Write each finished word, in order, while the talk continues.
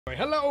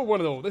Hello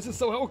one and all, this is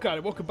So Hellcat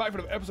and welcome back for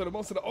another episode of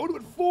Monster Hunter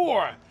Ultimate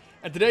 4!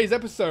 And today's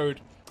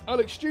episode, I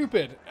look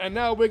stupid, and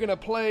now we're going to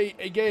play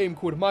a game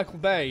called Michael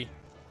Bay,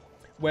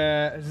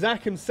 where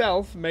Zach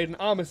himself made an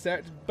armor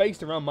set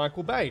based around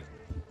Michael Bay.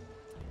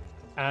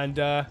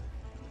 And,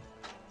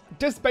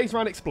 just based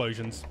around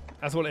explosions.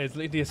 That's what it is.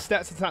 The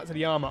stats attached to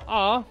the armor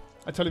are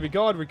artillery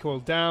guard, recoil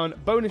down,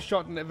 bonus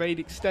shot and evade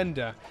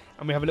extender.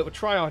 And we have a little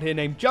tryhard here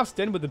named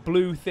Justin with the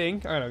blue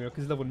thing. I don't know,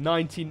 because he's level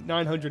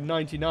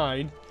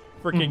 999.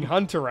 Freaking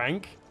hunter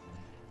rank.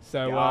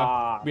 So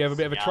we have a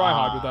bit of a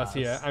tryhard with us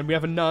here, and we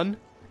have a nun,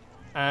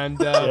 and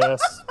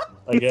yes,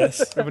 I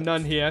guess we have a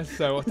nun here.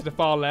 So to the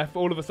far left,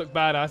 all of us look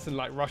badass and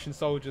like Russian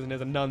soldiers, and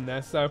there's a nun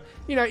there. So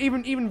you know,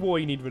 even war,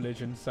 you need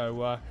religion.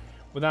 So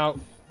without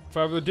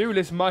further ado,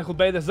 let's Michael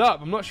Bay this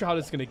up. I'm not sure how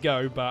this is gonna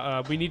go,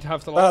 but we need to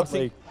have a lot of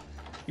we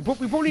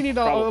probably need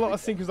a lot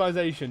of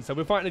synchronization. So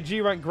we're fighting a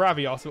G rank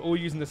Gravios. We're all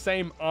using the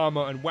same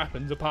armor and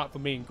weapons, apart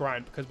from me and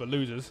Grant, because we're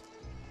losers.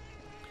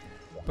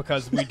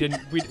 Because we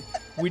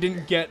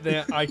didn't get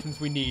the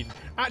items we need.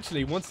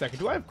 Actually, one second.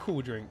 Do I have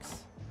cool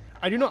drinks?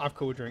 I do not have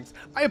cool drinks.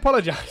 I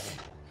apologize.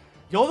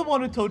 You're the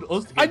one who told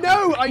us to get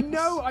I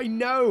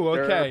know.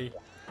 Okay.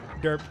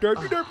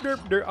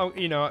 Derp. Oh,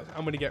 you know,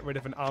 I'm gonna get rid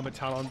of an armor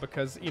talon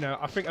because you know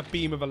I think a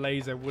beam of a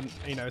laser wouldn't.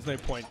 You know, there's no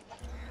point.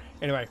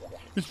 Anyway,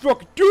 let's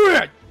fucking do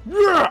it.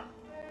 Yeah.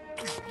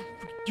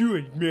 Do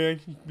it, man.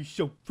 It'd be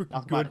so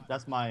freaking good.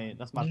 That's my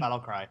battle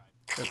cry.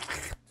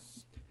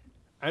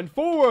 And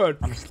forward.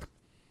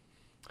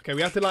 Okay,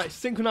 we have to like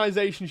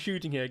synchronization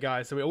shooting here,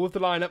 guys. So we all have to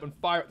line up and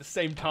fire at the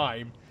same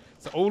time.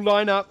 So all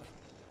line up.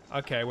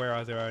 Okay, where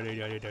are they? All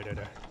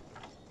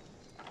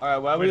right,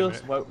 what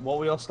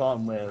we all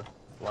starting with?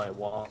 Like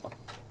what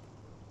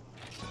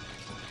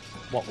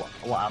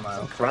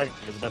ammo? Craig,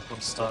 you're the best one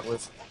to start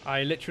with.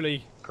 I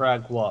literally.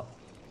 Crag what?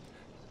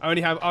 I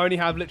only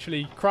have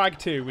literally Crag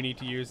 2 we need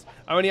to use.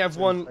 I only have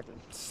one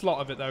slot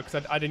of it though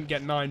because I didn't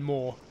get 9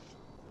 more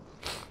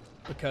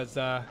because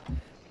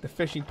the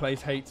fishing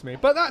place hates me.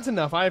 But that's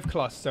enough. I have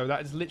Clus, so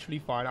that is literally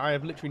fine. I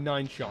have literally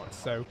 9 shots,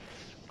 so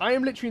I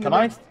am literally in the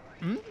next.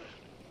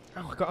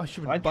 Oh god, I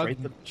should have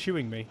bugged them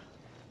chewing me.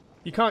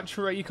 You can't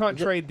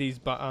trade these,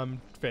 but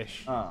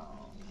fish. Oh,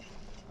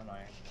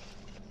 annoying.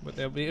 But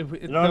they'll be.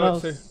 Anyone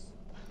else is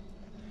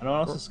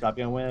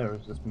Scorpion with, or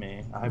is just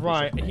me?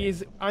 Right,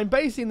 I'm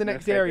basically in the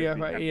next area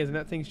right here, and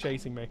that thing's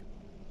chasing me.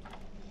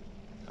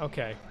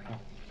 Okay.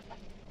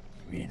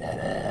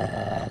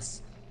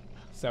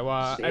 So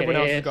everyone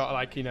else has got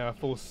like, you know, a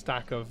full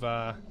stack of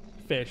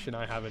fish and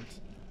I haven't.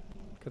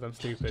 Because I'm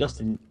stupid.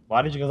 Justin,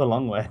 why did you go the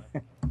long way?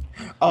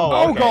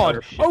 Oh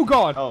god! Oh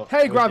god! Oh,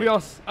 hey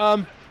Gravios!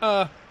 I'm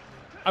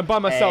by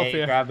myself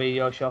here.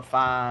 Gravios, your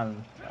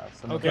fan.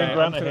 Okay, me and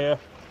Grant are here.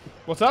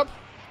 What's up?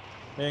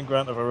 Me and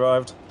Grant have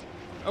arrived.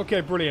 Okay,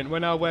 brilliant.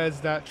 Well now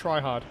where's that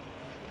tryhard?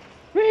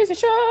 Raise the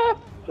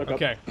shop!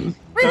 Okay.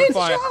 Raise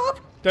the shop!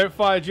 Don't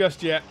fire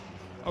just yet.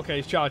 Okay,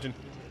 he's charging.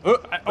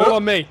 All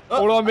on me.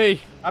 All on me.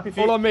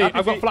 All on me.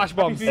 I've got flash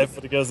bombs.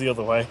 Everybody goes the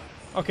other way.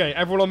 Okay,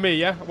 everyone on me,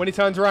 yeah? When he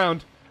turns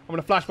around, I'm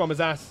gonna flash bomb his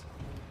ass.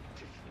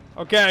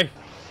 Okay.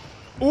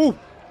 Ooh!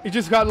 He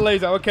just got a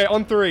laser. Okay,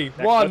 on 3.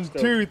 1,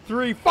 2,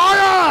 3,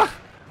 fire!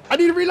 I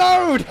need to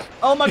reload!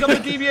 Oh my god, the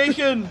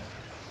deviation!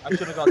 I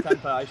should have got a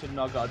temper. I should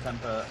not have got a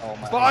temper. Oh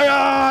my god.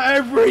 Fire!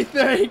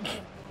 Everything!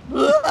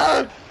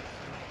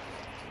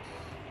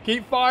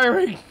 Keep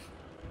firing!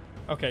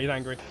 Okay, he's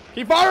angry.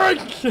 Keep firing!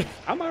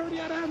 I'm already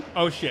at him.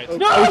 Oh shit.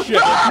 No! Oh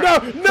shit.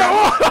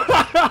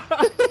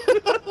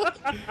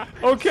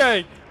 No!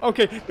 Okay.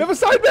 Okay. Never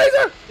side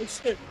laser!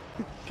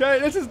 Okay,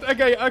 this is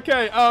okay,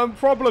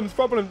 problems.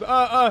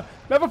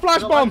 Never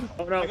flash bomb!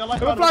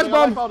 Never flash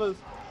bomb!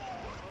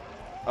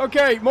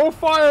 Okay, more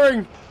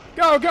firing!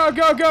 Go!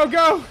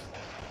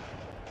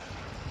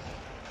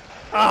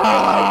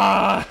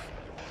 Ah!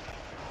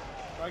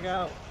 Drag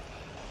out.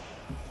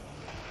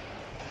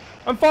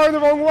 I'm firing the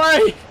wrong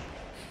way!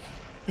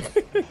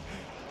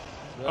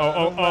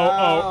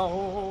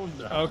 Oh.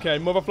 Okay,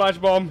 mother flash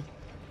bomb.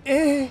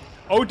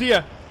 Oh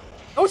dear.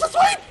 Oh, it's a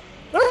sweep!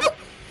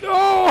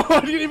 No,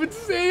 I didn't even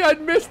see.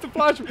 I'd missed the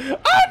flash. Oh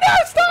no,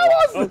 Star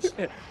Wars!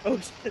 Oh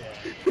shit.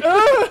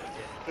 I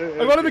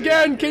got him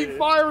again. Keep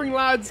firing,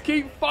 lads.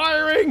 Keep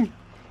firing.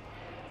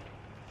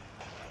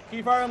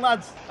 Keep firing,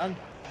 lads. And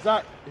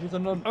Zach, here's a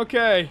nun.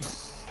 Okay.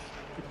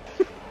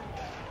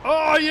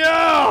 Oh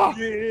yeah!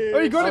 Oh,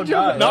 you got it,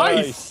 Jim.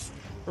 Nice.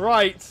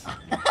 Right.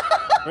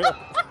 What?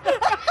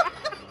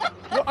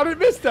 I didn't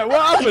miss that.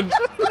 What happened?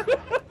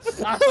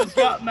 I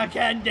forgot my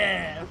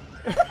condom.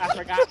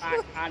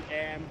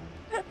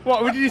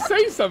 What? Did you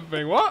say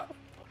something? What?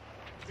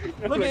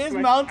 Look at his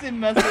mountain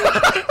message.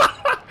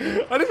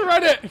 I just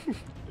read it.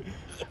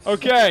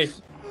 Okay.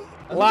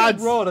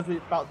 Lads. Roared as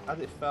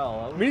it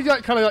fell. We need to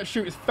like, kind of like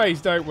shoot his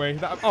face, don't we?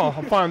 Oh,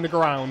 I'm firing the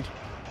ground.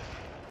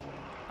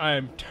 I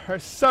am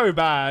so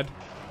bad.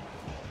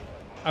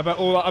 I bet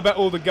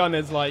all the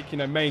gunners, like, you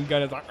know, main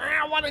gunners, like,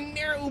 ah, what a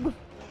noob.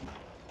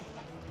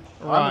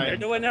 Right. You're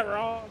doing it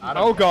wrong.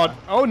 Oh god.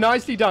 Oh,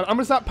 nicely done. I'm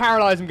gonna start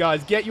paralyzing,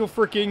 guys. Get your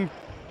freaking.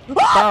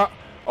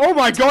 Oh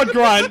my God,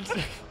 Grant!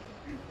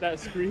 That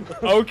scream.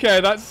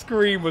 Okay, that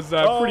scream was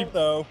pretty.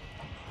 No.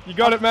 You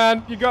got it,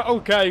 man. You got.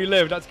 Okay, you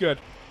lived. That's good.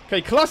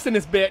 Okay, cluster in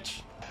this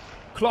bitch.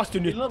 Cluster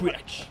in this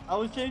bitch. I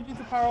was changing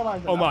to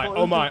paralyzer. Oh my!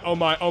 Oh my! Oh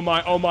my! Oh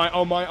my! Oh my!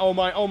 Oh my! Oh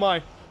my! Oh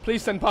my!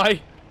 Please,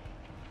 senpai.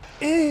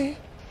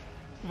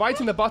 Right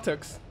in the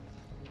buttocks.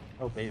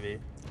 Oh baby.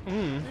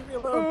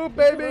 Oh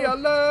baby, I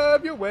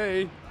love your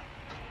way.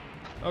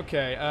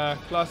 Okay,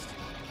 clust.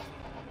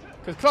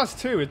 Because clust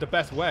 2 is the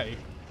best way.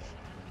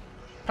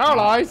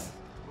 Paralyze.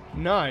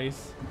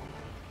 Nice.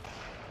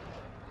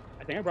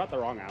 I think I brought the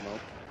wrong ammo.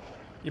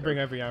 You bring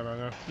every ammo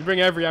wrong. You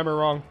bring every ammo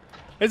wrong.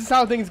 This is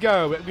how things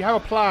go. We have a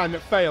plan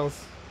that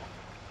fails.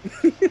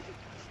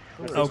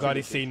 Oh God,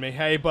 he's seen me.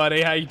 Hey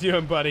buddy, how you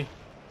doing, buddy?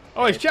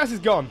 Oh, his chest is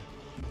gone.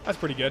 That's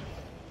pretty good.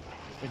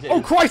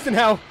 Oh Christ in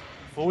hell!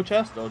 Full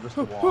chest or just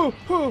the one?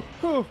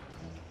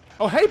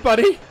 Oh hey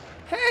buddy!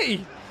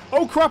 Hey!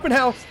 Oh crap in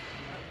hell!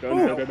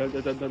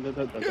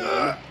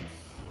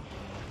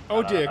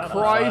 Oh dear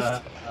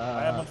Christ!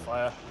 I am on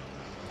fire.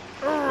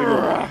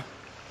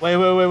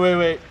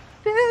 Wait.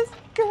 This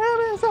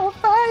girl is on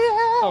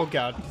fire! Oh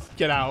God, just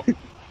get out.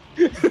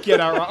 Just get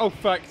out right. Oh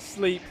fuck,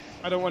 sleep.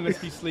 I don't want this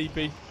to be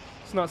sleepy.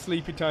 It's not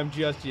sleepy time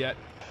just yet.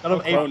 Oh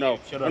no.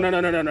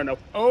 No.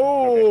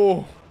 Oh!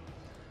 Okay.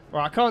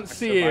 Right, I can't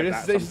see you.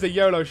 This is a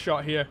YOLO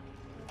shot here.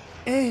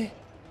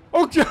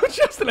 Oh,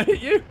 Justin, I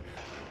hit you.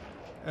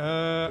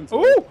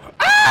 Oh!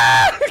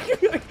 Ah!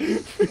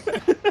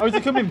 Oh, is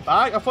it coming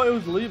back? I thought it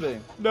was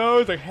leaving. No,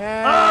 it's like,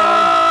 hell.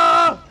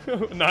 Ah!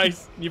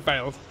 Nice, you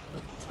failed.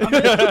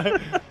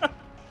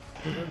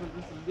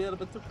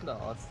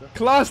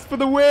 Class for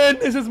the win.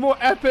 This is more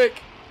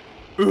epic.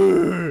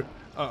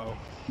 Uh-oh.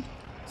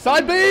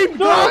 Side beam,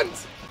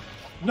 Grant!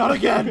 Not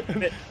again!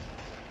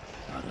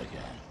 Not again.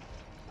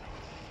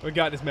 We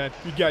got this, man.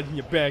 You got it in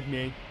your bag,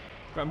 man.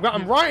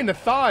 I'm right in the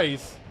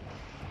thighs.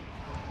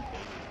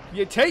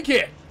 Yeah, take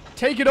it.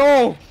 Take it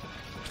all.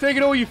 Take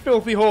it all, you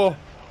filthy whore.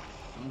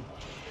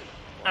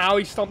 Ow,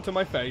 he stomped on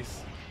my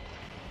face.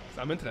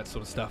 I'm into that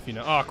sort of stuff, you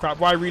know. Oh,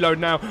 crap. Why reload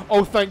now?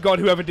 Oh, thank God,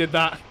 whoever did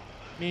that.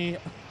 Me.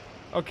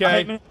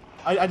 Okay.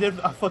 I did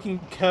a fucking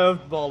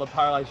curved ball, a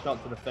paralyzed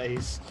shot to the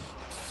face.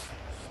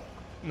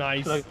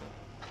 Nice.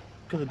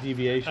 Because of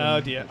deviation. Oh,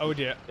 dear. Oh,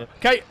 dear.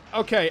 Okay.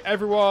 Okay,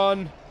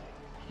 everyone.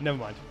 Never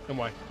mind. Don't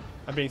worry.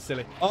 I'm being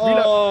silly.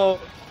 Oh.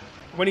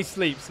 When he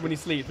sleeps,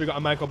 we've got a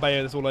Michael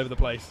BAE that's all over the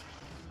place.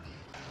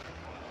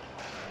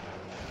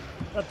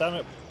 God damn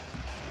it.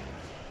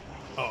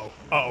 Uh-oh.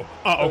 Uh-oh.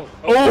 Uh-oh.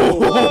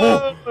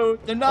 Oh! Oh!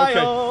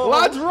 Denial! Okay.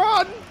 Lads,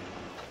 run!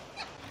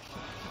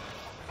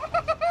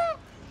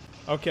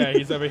 Okay,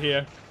 he's over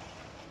here.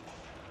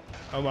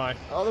 Oh my.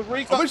 Oh, the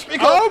recoil!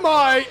 Oh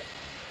my!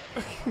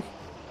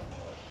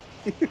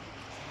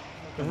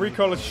 The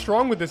recoil is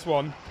strong with this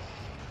one.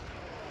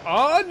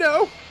 Oh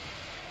no!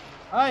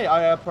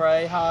 Hi, I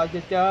pray, how's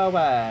it going?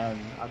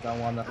 I don't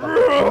want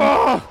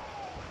to.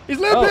 He's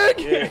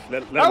limping! Yeah,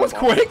 that was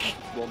quick!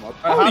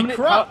 Holy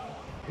crap!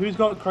 Who's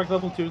got correct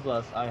level 2s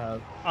less? I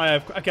have. I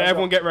have. Okay,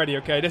 everyone get ready,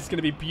 okay? This is going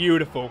to be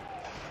beautiful.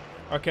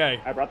 Okay.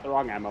 I brought the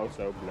wrong ammo,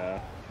 so blah.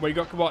 Well, you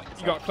got what?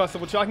 You got cluster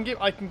level 2.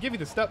 I can give you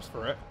the steps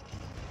for it.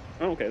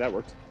 Oh, okay, that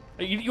worked.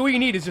 All you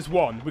need is just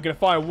one. We're going to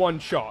fire one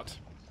shot.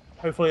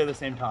 Hopefully at the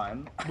same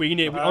time. We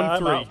need on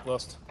 3.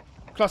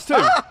 Class 2.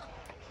 Ah!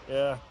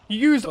 Yeah. You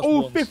used Plus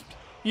all ones. 50.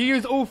 You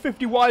used all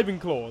 50 Wyvern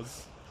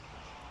claws.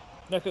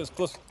 No, because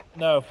plus.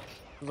 No.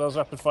 Because I was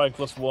rapid fire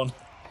plus 1.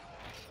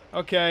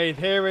 Okay,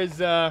 here is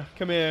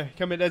come here,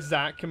 there's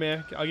Zach, come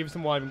here. I'll give you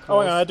some Wyvern Oh,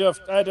 claws. yeah, I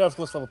do have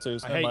plus level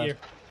 2s. I Never hate mind. you.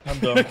 I'm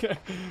done.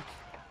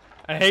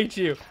 I hate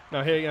you.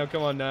 No, here you go,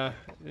 come on,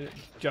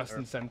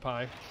 Justin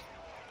Senpai.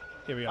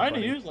 Here we are, I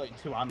only buddy. use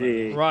like 2 ammo.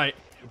 Yeah. Right.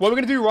 What we're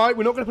going to do, right,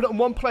 we're not going to put it in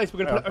one place,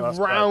 we're going to put it that's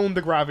around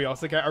the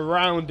Gravios, okay,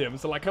 around him.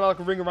 So like, kind of like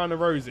a ring around a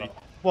Rosie.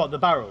 What, the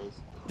barrels?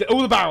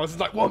 All the barrels, it's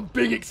like one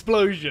big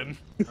explosion.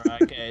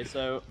 Right, okay,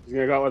 so. He's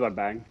gonna go with a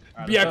bang.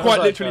 Yeah, so- quite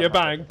like literally a that.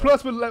 bang.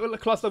 Plus with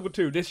class level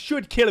 2, this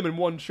should kill him in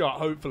one shot,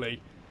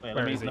 hopefully. Wait,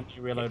 Where let is me he?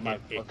 reload my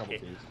plus level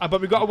 2s.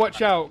 But we've got to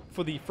watch out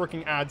for the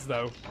freaking ads,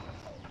 though.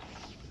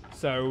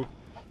 So,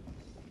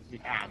 The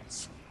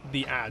ads.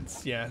 the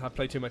ads. Yeah, I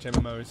play too much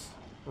MMOs.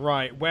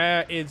 Right,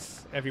 where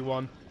is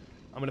everyone?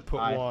 I'm going to put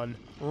Hi. one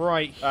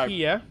right Hi.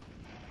 here.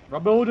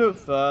 Robbie will do it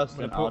first.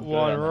 I'm and gonna I'll put do it,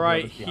 one and then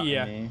right whoever's behind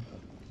here. me.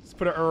 Let's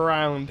put it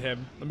around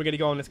him. And we're going to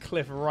go on this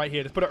cliff right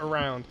here. Let's put it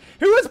around.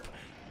 Who is...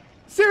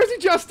 Seriously,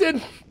 Justin?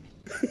 What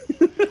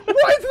is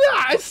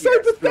that? It's so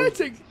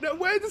pathetic. No,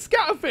 where's the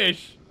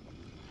scatterfish?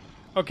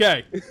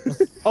 Okay.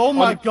 Oh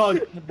my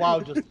god! Wow,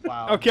 just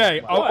wow.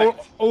 Okay, Wow.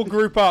 all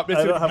group up. This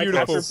I don't is have a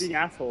beautiful. After being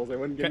assholes, they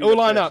wouldn't give Okay, me all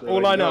the line tips. up, They're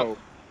all like, line no. up.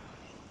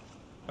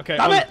 Okay.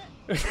 Damn it!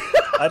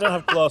 I don't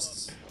have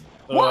plus.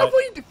 What have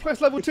we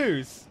pressed level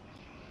 2s?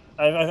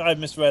 I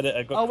misread it.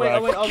 I got Oh wait,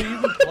 cracked. are we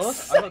using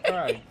plus? I got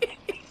cracked.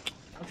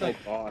 That's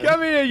like, God.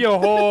 Come here, you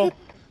whore.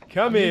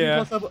 Come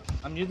here.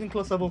 I'm using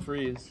plus level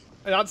 3s.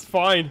 That's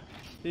fine.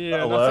 Yeah,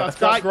 That'll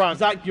that's Grant.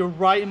 Zach, you're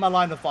right in my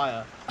line of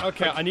fire.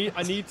 Okay, I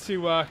need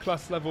to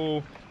class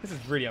level. This is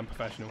really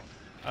unprofessional.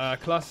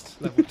 Class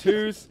level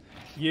 2s.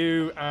 You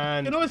You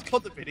and can always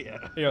cut the video.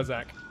 here,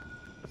 Zach.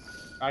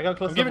 I got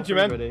close. I'm giving it to you,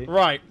 man. Ready.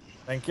 Right.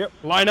 Thank you.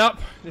 Line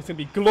up. It's gonna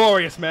be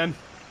glorious, man.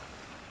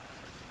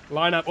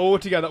 Line up all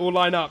together. All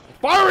line up.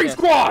 Firing Yes.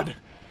 squad.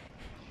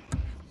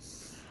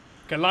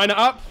 Okay, line it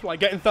up. Like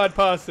get in third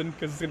person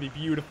because it's gonna be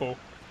beautiful.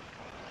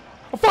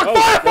 Oh fuck!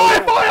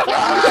 Fire!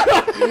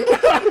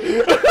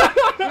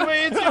 You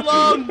waited too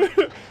long.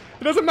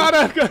 It doesn't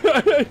matter.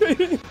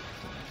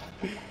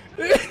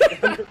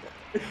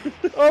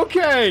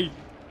 Okay.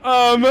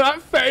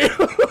 That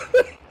failed.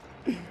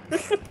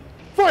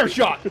 Fire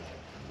shot.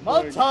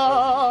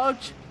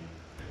 Montage.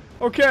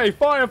 Okay,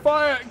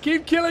 fire.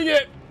 Keep killing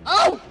it.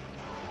 Oh!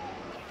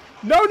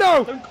 No,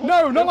 not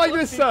like don't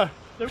this, me. sir.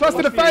 Don't Close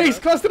to the close me, face,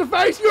 close to the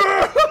face.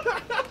 Yeah!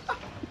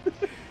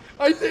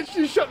 I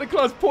literally shot the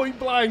class point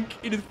blank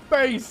in his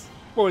face.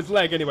 Well, his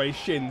leg anyway, his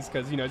shins,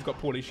 because, you know, he's got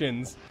poorly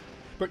shins.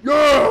 But,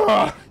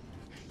 yeah!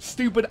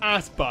 Stupid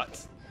ass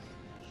butt.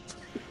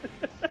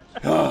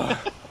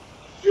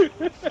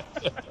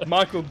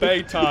 Michael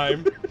Bay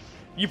time.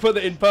 You put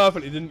that in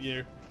perfectly, didn't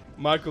you?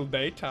 Michael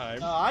Bay time.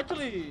 No,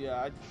 actually,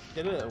 I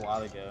did it a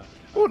while ago.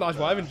 Oh, nice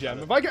Wyvern gem.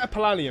 If I get a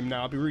Palladium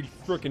now, I'll be really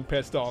freaking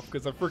pissed off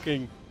because I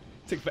freaking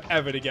took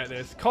forever to get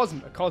this. Coma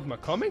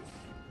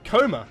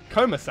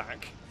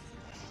sack.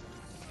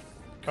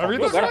 Can I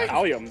read Oh, that that right?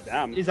 Allium,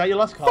 damn. Is that your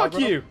last card? Fuck bro?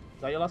 you. Is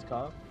that your last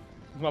card?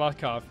 It's my last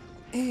card.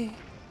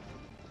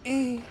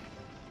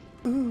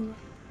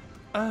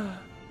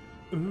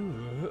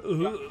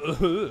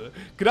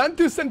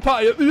 Grantus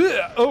Empire.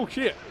 Oh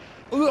shit.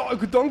 You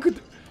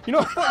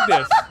know, fuck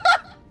this.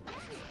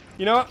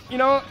 You know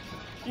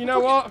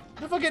what?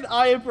 The fucking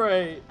Iron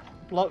Prey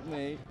blocked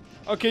me.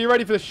 Okay, you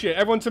ready for this shit?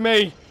 Everyone to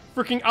me.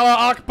 Freaking Allah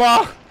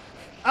Akbar.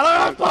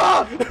 Allah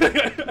Akbar!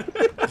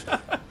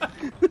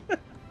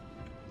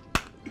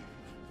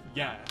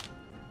 Yeah.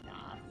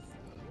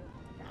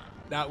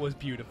 That was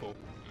beautiful.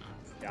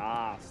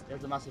 Yes. It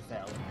was a massive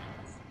fail.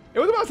 It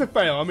was a massive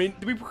fail. I mean,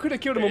 we could have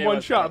killed him in Yeah, one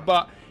that's shot, right.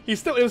 but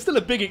it was still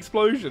a big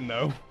explosion,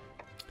 though.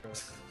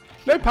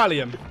 No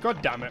Pallium.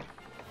 God damn it.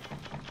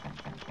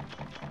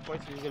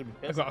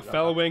 I've got a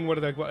Fellwing. What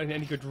have I got?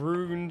 Any good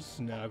runes?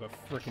 No, I've got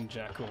frickin'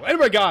 Jackal.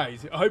 Anyway,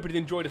 guys, I hope you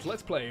enjoyed this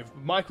Let's Play of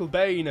Michael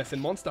Bay-ness in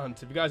Monster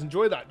Hunter. If you guys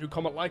enjoyed that, do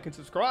comment, like, and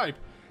subscribe.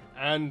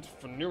 And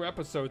for new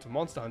episodes of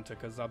Monster Hunter,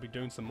 because I'll be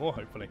doing some more,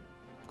 hopefully.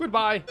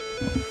 Goodbye.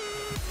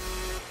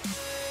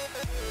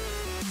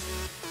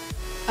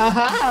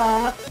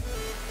 Aha!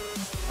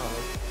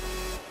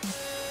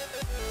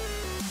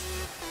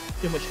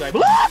 Too much guy.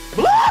 Blah,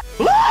 blah,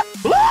 blah,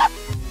 blah.